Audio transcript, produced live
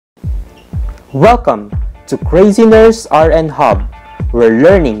Welcome to Crazy Nurse RN Hub, where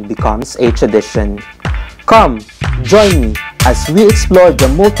learning becomes a tradition. Come, join me as we explore the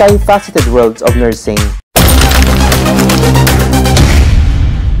multifaceted worlds of nursing.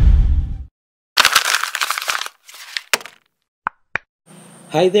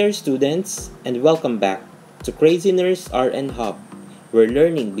 Hi there, students, and welcome back to Crazy Nurse RN Hub, where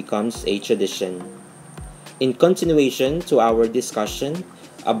learning becomes a tradition. In continuation to our discussion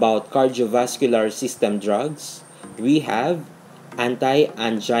about cardiovascular system drugs, we have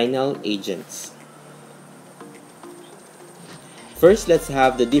anti-anginal agents. First, let's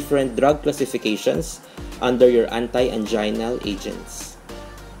have the different drug classifications under your anti-anginal agents.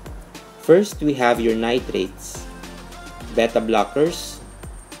 First, we have your nitrates, beta blockers.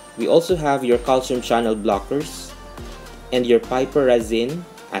 We also have your calcium channel blockers and your piperazine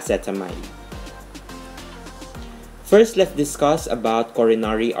acetamide. First, let's discuss about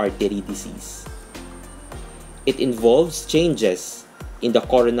coronary artery disease. It involves changes in the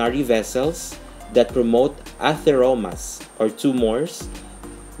coronary vessels that promote atheromas or tumors,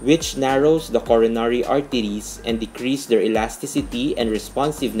 which narrows the coronary arteries and decrease their elasticity and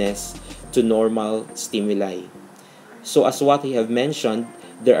responsiveness to normal stimuli. So as what we have mentioned,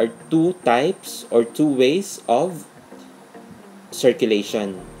 there are two types or two ways of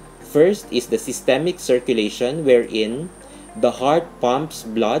circulation. First is the systemic circulation, wherein the heart pumps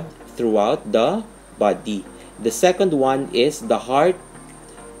blood throughout the body. The second one is the heart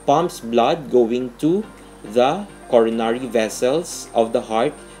pumps blood going to the coronary vessels of the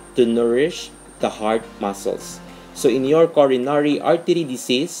heart to nourish the heart muscles. So in your coronary artery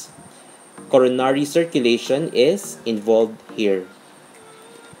disease, coronary circulation is involved here.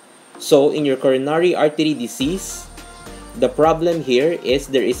 So in your coronary artery disease, the problem here is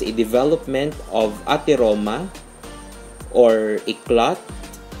there is a development of atheroma or a clot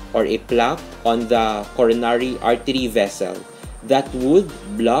or a plaque on the coronary artery vessel that would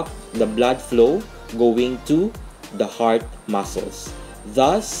block the blood flow going to the heart muscles,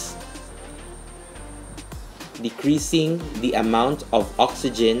 thus decreasing the amount of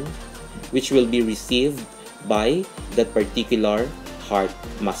oxygen which will be received by that particular heart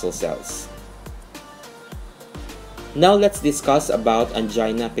muscle cells. Now let's discuss about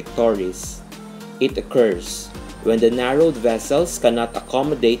angina pectoris. It occurs when the narrowed vessels cannot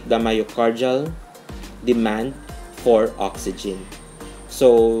accommodate the myocardial demand for oxygen.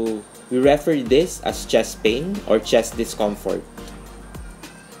 So we refer this as chest pain or chest discomfort.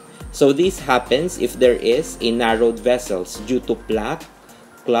 So this happens if there is a narrowed vessels due to plaque,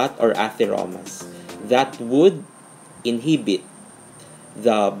 clot, or atheromas that would inhibit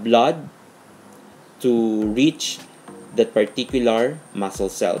the blood to reach that particular muscle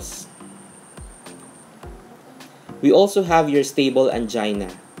cells. We also have your stable angina.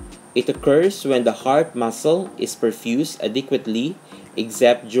 It occurs when the heart muscle is perfused adequately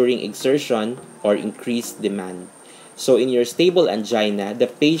except during exertion or increased demand. So in your stable angina, the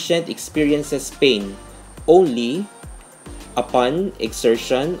patient experiences pain only upon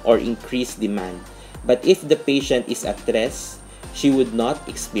exertion or increased demand. But if the patient is at rest, she would not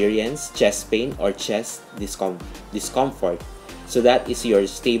experience chest pain or chest discomfort. So that is your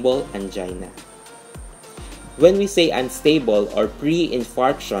stable angina. When we say unstable or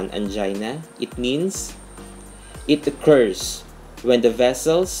pre-infarction angina, it means it occurs when the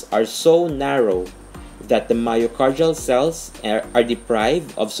vessels are so narrow that the myocardial cells are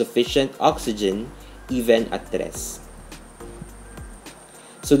deprived of sufficient oxygen even at rest.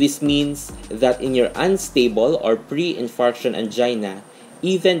 So this means that in your unstable or pre-infarction angina,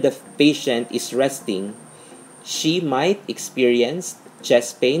 even the patient is resting, she might experience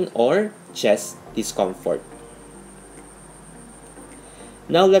chest pain or chest discomfort.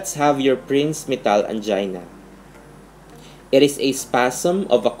 Now let's have your Prince-Mittal angina. It is a spasm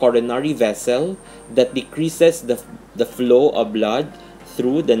of a coronary vessel that decreases the flow of blood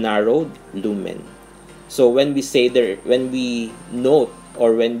through the narrowed lumen. So when we note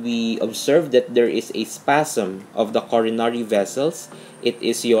or when we observe that there is a spasm of the coronary vessels, it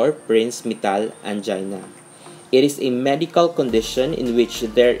is your Prince-Mittal angina. It is a medical condition in which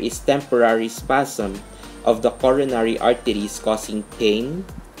there is temporary spasm of the coronary arteries causing pain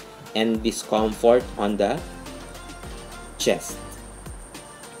and discomfort on the chest.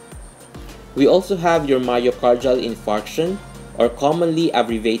 We also have your myocardial infarction, or commonly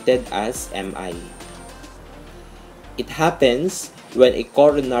abbreviated as MI. It happens when a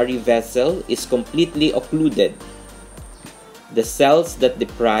coronary vessel is completely occluded. The cells that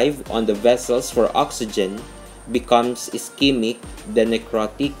deprive on the vessels for oxygen becomes ischemic, then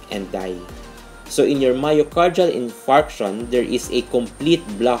necrotic, and die. So in your myocardial infarction, there is a complete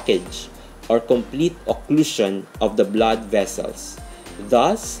blockage or complete occlusion of the blood vessels.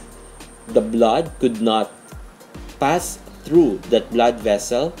 Thus, the blood could not pass through that blood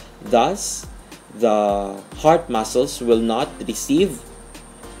vessel. Thus, the heart muscles will not receive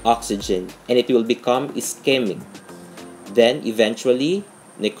oxygen and it will become ischemic. Then, eventually,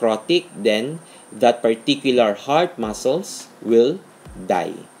 necrotic. Then, that particular heart muscles will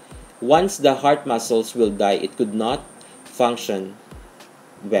die. Once the heart muscles will die, it could not function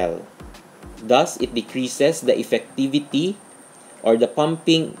well. Thus, it decreases the effectivity or the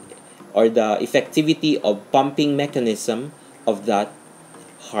pumping or the effectivity of pumping mechanism of that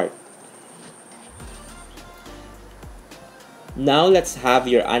heart. Now, let's have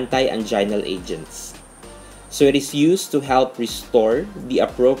your anti-anginal agents. So, it is used to help restore the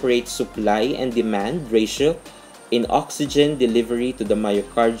appropriate supply and demand ratio in oxygen delivery to the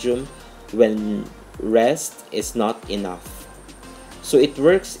myocardium when rest is not enough. So it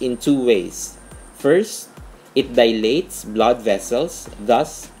works in two ways. First, it dilates blood vessels,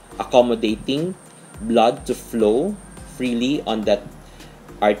 thus accommodating blood to flow freely on that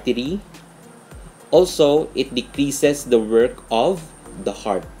artery. Also, it decreases the work of the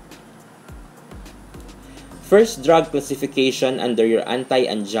heart. First drug classification under your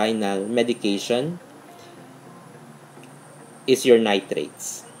anti-anginal medication is your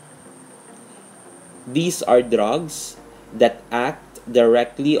nitrates. These are drugs that act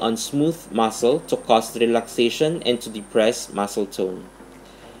directly on smooth muscle to cause relaxation and to depress muscle tone.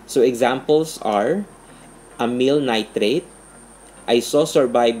 So examples are amyl nitrate,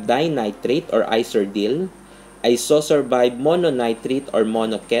 isosorbide dinitrate or isordil, isosorbide mononitrate or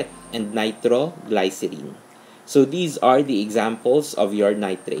monoket, and nitroglycerin. So these are the examples of your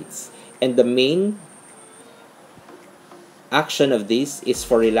nitrates. And the main action of this is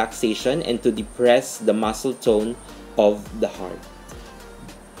for relaxation and to depress the muscle tone of the heart.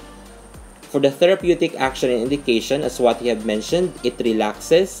 For the therapeutic action and indication, as what we have mentioned, it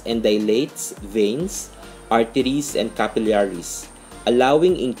relaxes and dilates veins, arteries, and capillaries,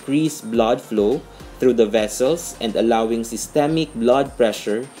 allowing increased blood flow through the vessels and allowing systemic blood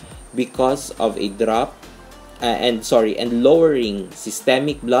pressure because of a drop and lowering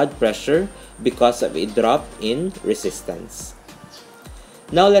systemic blood pressure because of a drop in resistance.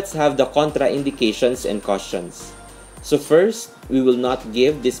 Now let's have the contraindications and cautions. So first, we will not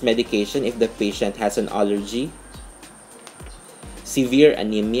give this medication if the patient has an allergy, severe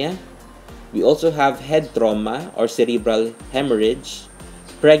anemia. We also have head trauma or cerebral hemorrhage,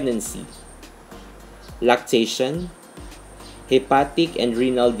 pregnancy, lactation, hepatic and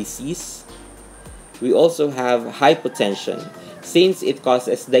renal disease. We also have hypotension, since it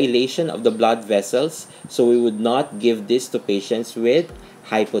causes dilation of the blood vessels, so we would not give this to patients with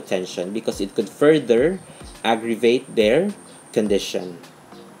hypotension because it could further aggravate their condition.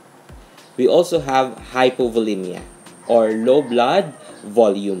 We also have hypovolemia or low blood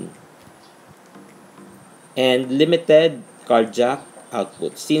volume and limited cardiac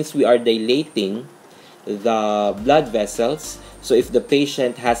output. Since we are dilating the blood vessels, so if the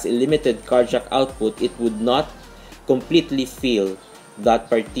patient has a limited cardiac output, it would not completely fill that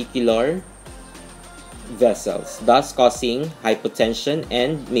particular vessels, thus causing hypotension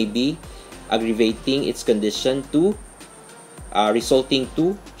and maybe aggravating its condition to resulting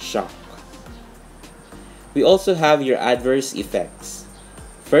to shock. We also have your adverse effects.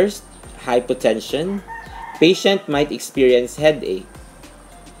 First, hypotension. Patient might experience headache.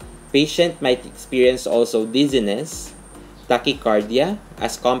 Patient might experience also dizziness, tachycardia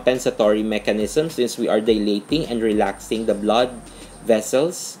as compensatory mechanism since we are dilating and relaxing the blood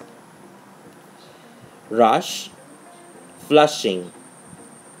vessels, rash, flushing,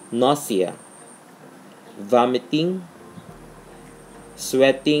 nausea, vomiting,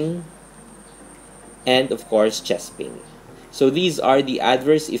 sweating, and of course chest pain. So these are the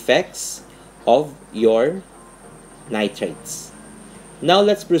adverse effects of your nitrates. Now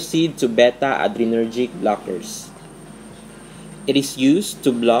let's proceed to beta-adrenergic blockers. It is used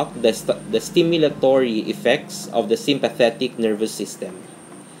to block the stimulatory effects of the sympathetic nervous system.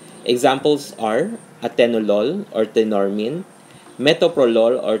 Examples are atenolol or tenormin,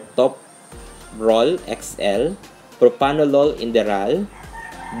 metoprolol or toprol XL, propanolol inderal,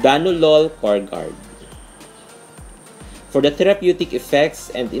 danolol Corgard. For the therapeutic effects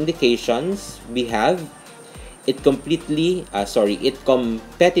and indications, we have it competitively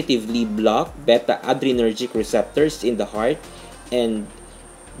block beta-adrenergic receptors in the heart and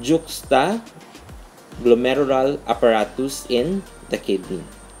juxtaglomerular apparatus in the kidney.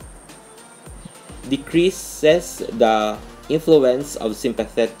 Decreases the influence of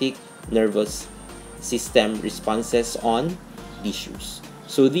sympathetic nervous system responses on tissues.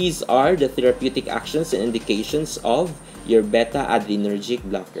 So these are the therapeutic actions and indications of your beta-adrenergic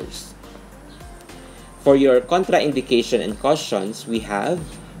blockers. For your contraindication and cautions, we have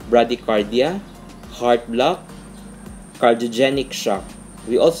bradycardia, heart block, cardiogenic shock.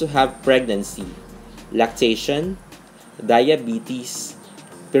 We also have pregnancy, lactation, diabetes,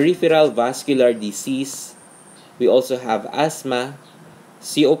 peripheral vascular disease. We also have asthma,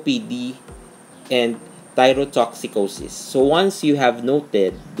 COPD, and thyrotoxicosis. So once you have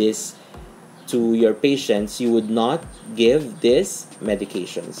noted this to your patients, you would not give these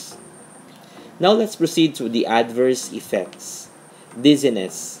medications. Now let's proceed to the adverse effects.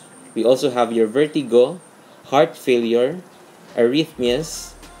 Dizziness. We also have your vertigo, heart failure,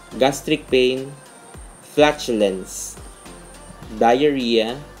 arrhythmias, gastric pain, flatulence,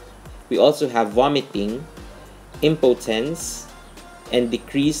 diarrhea. We also have vomiting, impotence, and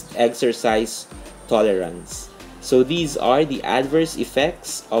decreased exercise tolerance. So these are the adverse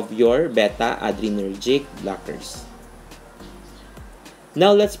effects of your beta-adrenergic blockers.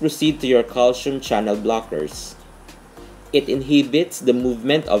 Now let's proceed to your calcium channel blockers. It inhibits the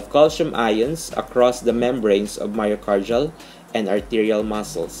movement of calcium ions across the membranes of myocardial and arterial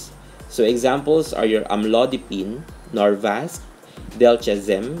muscles. So examples are your amlodipine, Norvasc,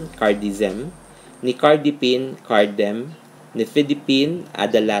 Delchazem, Cardizem, nicardipine, Cardem, nifedipine,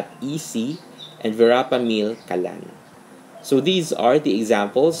 Adalat EC, and verapamil, Calan. So these are the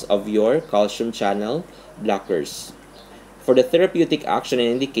examples of your calcium channel blockers. For the therapeutic action and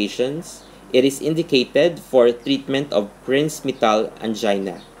indications, it is indicated for treatment of Prinzmetal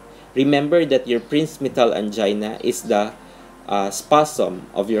angina. Remember that your Prinzmetal angina is the spasm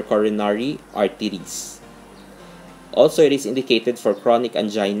of your coronary arteries. Also, it is indicated for chronic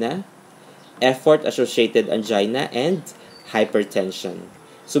angina, effort-associated angina, and hypertension.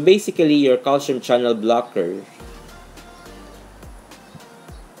 So basically, your calcium channel blocker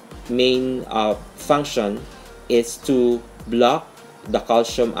main function is to block the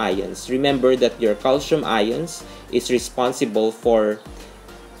calcium ions. Remember that your calcium ions is responsible for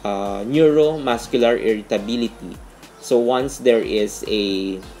neuromuscular irritability. So once there is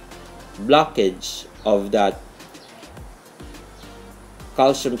a blockage of that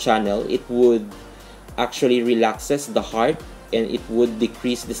calcium channel, it would actually relaxes the heart and it would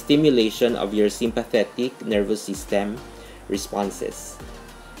decrease the stimulation of your sympathetic nervous system responses.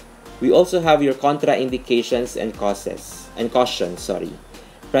 We also have your contraindications and cautions.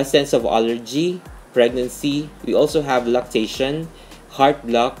 Presence of allergy, pregnancy. We also have lactation, heart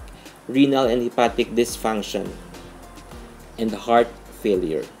block, renal and hepatic dysfunction, and heart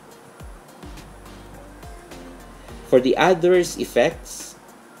failure. For the adverse effects,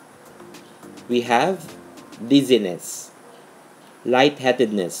 we have dizziness,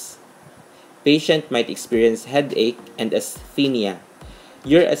 lightheadedness. Patient might experience headache and asthenia.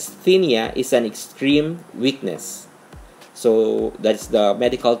 Your asthenia is an extreme weakness. So that's the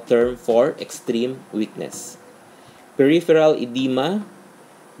medical term for extreme weakness. Peripheral edema,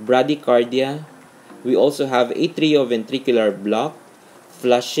 bradycardia. We also have atrioventricular block,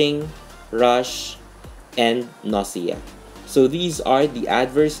 flushing, rush, and nausea. So these are the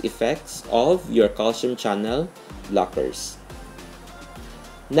adverse effects of your calcium channel blockers.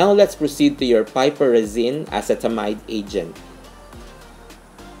 Now let's proceed to your piperazine acetamide agent.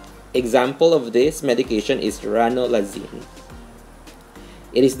 Example of this medication is ranolazine.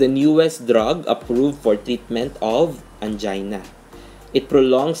 It is the newest drug approved for treatment of angina. It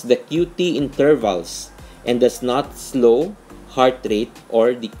prolongs the QT intervals and does not slow heart rate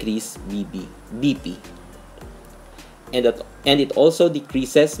or decrease BP. And it also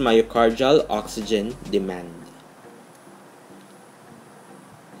decreases myocardial oxygen demand.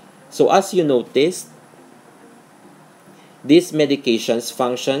 So as you noticed, these medications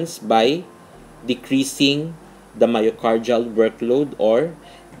functions by decreasing the myocardial workload or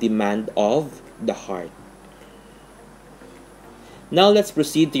demand of the heart. Now let's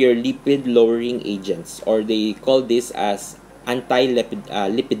proceed to your lipid lowering agents, or they call this as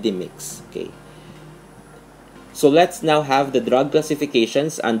anti-lipidemics. Okay. So let's now have the drug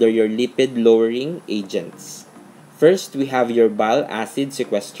classifications under your lipid lowering agents. First, we have your bile acid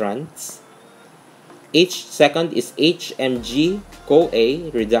sequestrants. Second is HMG-CoA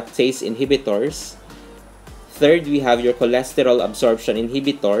reductase inhibitors. Third, we have your cholesterol absorption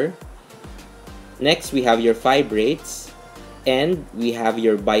inhibitor. Next, we have your fibrates. And we have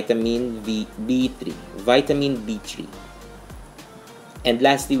your vitamin B3. And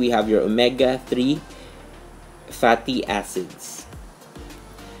lastly, we have your omega-3 fatty acids.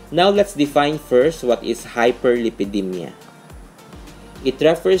 Now let's define first what is hyperlipidemia. It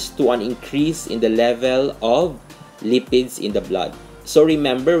refers to an increase in the level of lipids in the blood. So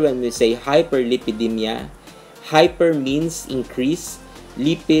remember, when we say hyperlipidemia, hyper means increase,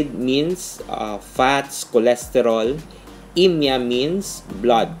 lipid means fats, cholesterol, emia means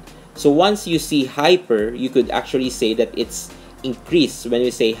blood. So once you see hyper, you could actually say that it's increased. When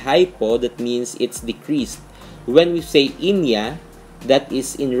we say hypo, that means it's decreased. When we say emia, that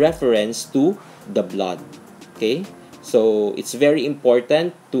is in reference to the blood. Okay? So it's very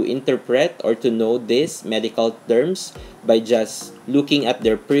important to interpret or to know these medical terms by just looking at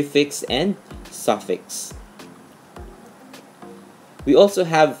their prefix and suffix. We also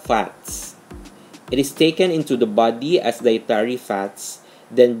have fats. It is taken into the body as dietary fats,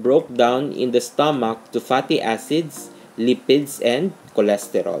 then broke down in the stomach to fatty acids, lipids, and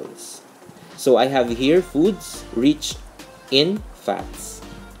cholesterols. So I have here foods rich in fats.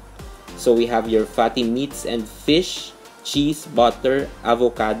 So we have your fatty meats and fish, cheese, butter,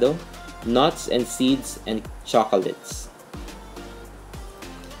 avocado, nuts and seeds, and chocolates.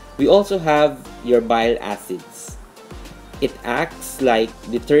 We also have your bile acids. It acts like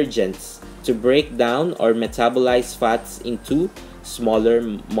detergents to break down or metabolize fats into smaller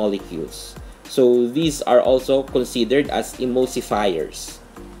molecules. So these are also considered as emulsifiers.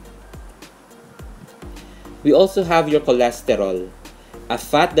 We also have your cholesterol, a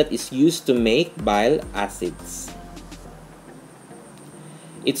fat that is used to make bile acids.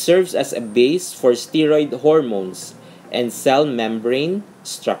 It serves as a base for steroid hormones and cell membrane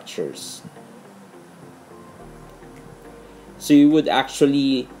structures. So you would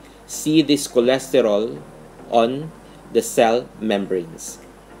actually see this cholesterol on the cell membranes.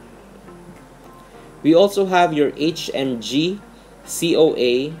 We also have your HMG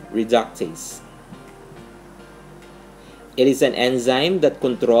CoA reductase. It is an enzyme that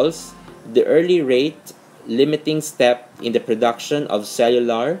controls the early rate limiting step in the production of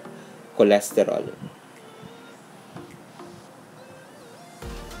cellular cholesterol.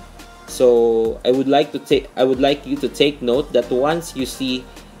 So I would like you to take note that once you see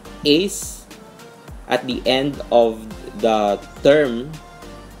ACE at the end of the term,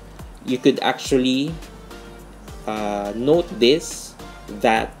 you could actually note this,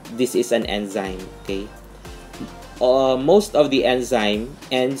 that this is an enzyme. Okay, most of the enzyme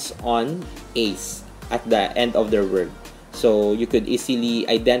ends on ACE at the end of their word, so you could easily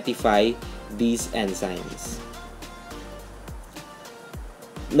identify these enzymes.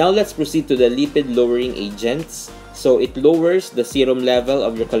 Now let's proceed to the lipid lowering agents. So it lowers the serum level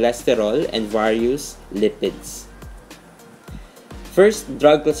of your cholesterol and various lipids. First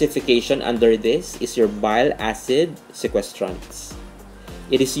drug classification under this is your bile acid sequestrants.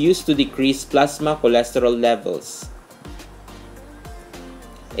 It is used to decrease plasma cholesterol levels.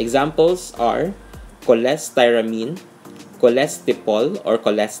 Examples are cholestyramine, cholestipol or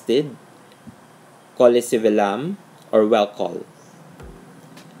cholestid, colesivilam, or Welchol.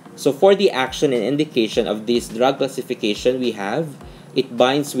 So for the action and indication of this drug classification, we have it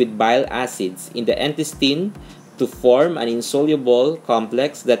binds with bile acids in the intestine to form an insoluble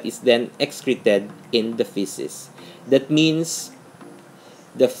complex that is then excreted in the feces. That means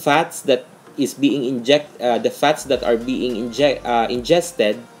the fats that are being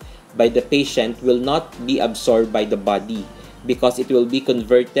ingested by the patient will not be absorbed by the body, because it will be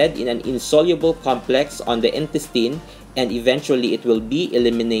converted in an insoluble complex on the intestine, and eventually it will be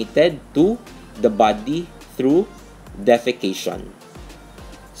eliminated to the body through defecation.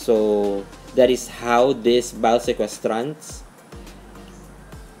 So that is how these bile sequestrants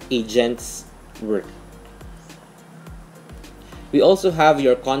agents work. We also have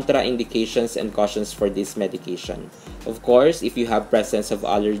your contraindications and cautions for this medication. Of course, if you have presence of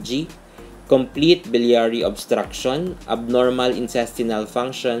allergy, complete biliary obstruction, abnormal intestinal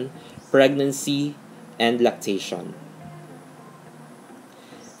function, pregnancy, and lactation.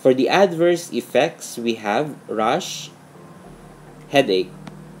 For the adverse effects, we have rash, headache,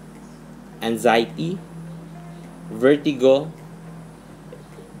 anxiety, vertigo,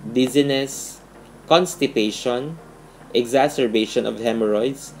 dizziness, constipation, exacerbation of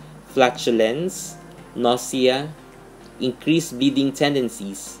hemorrhoids, flatulence, nausea, increased bleeding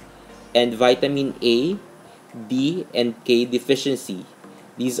tendencies, and vitamin A, D, and K deficiency.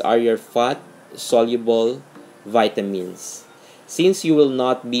 These are your fat-soluble vitamins. Since you will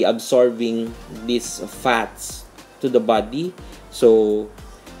not be absorbing these fats to the body, so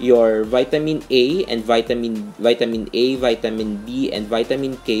your vitamin A and vitamin A, vitamin D, and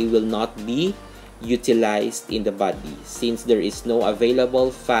vitamin K will not be utilized in the body, since there is no available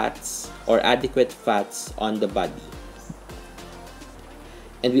fats or adequate fats on the body.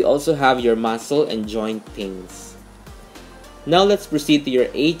 And we also have your muscle and joint pains. Now let's proceed to your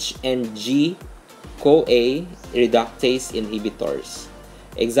H and G CoA reductase inhibitors.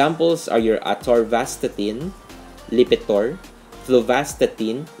 Examples are your atorvastatin, Lipitor,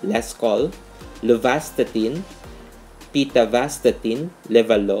 fluvastatin, Lescol, luvastatin, pitavastatin,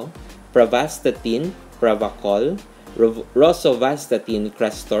 Levalo, pravastatin, Pravacol, rosuvastatin,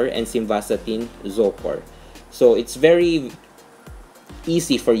 Crestor, and simvastatin, Zocor. So it's very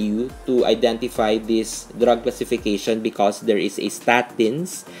easy for you to identify this drug classification because there is a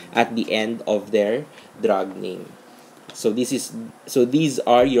statins at the end of their drug name. So these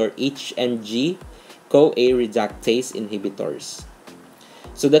are your HMG CoA reductase inhibitors.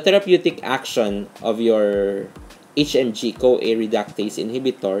 So the therapeutic action of your HMG CoA reductase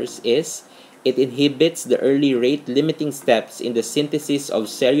inhibitors is it inhibits the early rate limiting steps in the synthesis of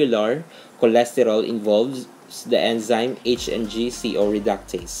cellular cholesterol involves the enzyme HMG-CoA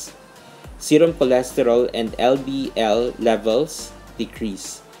reductase. Serum cholesterol and LDL levels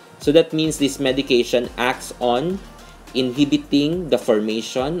decrease. So that means this medication acts on inhibiting the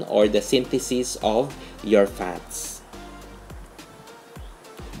formation or the synthesis of your fats.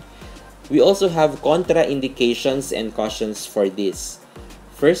 We also have contraindications and cautions for this.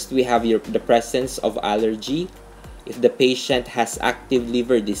 First, we have the presence of allergy. If the patient has active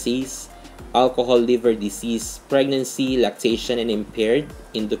liver disease, alcohol liver disease, pregnancy, lactation, and impaired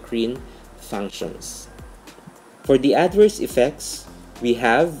endocrine functions. For the adverse effects, we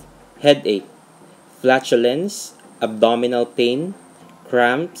have headache, flatulence, abdominal pain,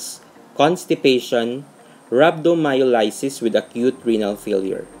 cramps, constipation, rhabdomyolysis with acute renal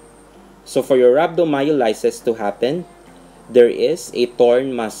failure. So for your rhabdomyolysis to happen, there is a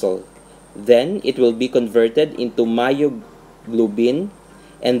torn muscle. Then it will be converted into myoglobin,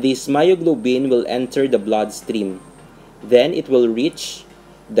 and this myoglobin will enter the bloodstream. Then it will reach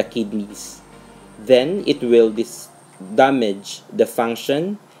the kidneys. Then it will damage the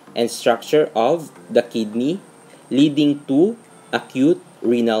function and structure of the kidney, leading to acute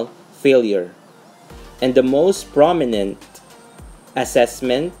renal failure. And the most prominent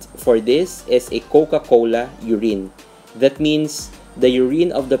assessment for this is a Coca-Cola urine. That means the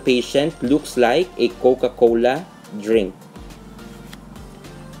urine of the patient looks like a Coca-Cola drink.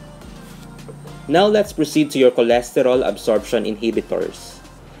 Now let's proceed to your cholesterol absorption inhibitors.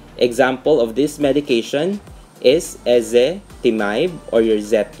 Example of this medication is ezetimibe or your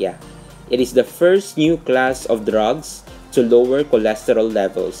Zetia. It is the first new class of drugs to lower cholesterol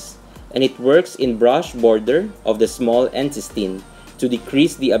levels, and it works in brush border of the small intestine to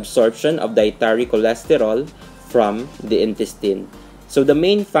decrease the absorption of dietary cholesterol from the intestine. So the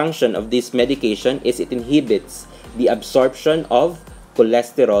main function of this medication is it inhibits the absorption of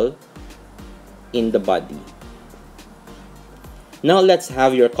cholesterol in the body. Now let's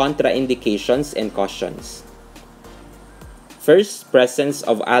have your contraindications and cautions. First, presence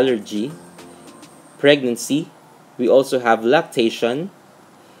of allergy, pregnancy. We also have lactation,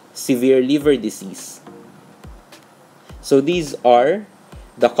 severe liver disease. So these are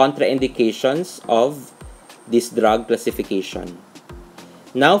the contraindications of this drug classification.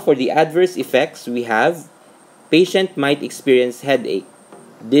 Now for the adverse effects, we have patient might experience headache,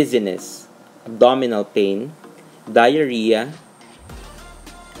 dizziness, abdominal pain, diarrhea,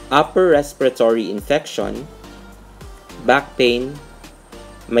 upper respiratory infection, back pain,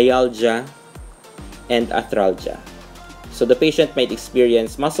 myalgia, and arthralgia. So the patient might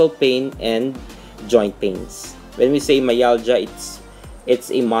experience muscle pain and joint pains. When we say myalgia,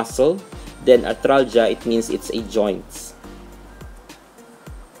 it's a muscle. Then arthralgia, it means it's a joints.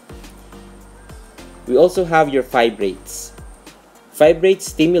 We also have your fibrates. Fibrates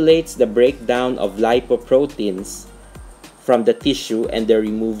stimulates the breakdown of lipoproteins from the tissue and their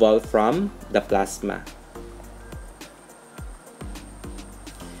removal from the plasma.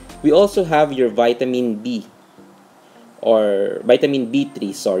 We also have your vitamin B or vitamin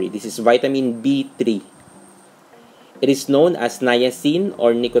B3, sorry. This is vitamin B3. It is known as niacin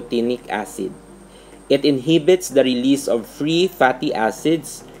or nicotinic acid. It inhibits the release of free fatty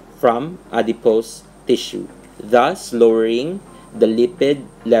acids from adipose tissue, thus lowering the lipid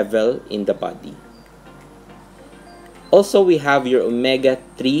level in the body. Also, we have your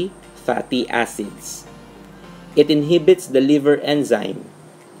omega-3 fatty acids. It inhibits the liver enzyme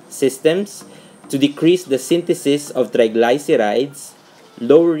systems to decrease the synthesis of triglycerides,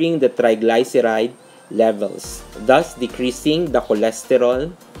 lowering the triglyceride levels, thus decreasing the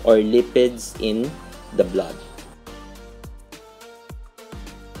cholesterol or lipids in the blood.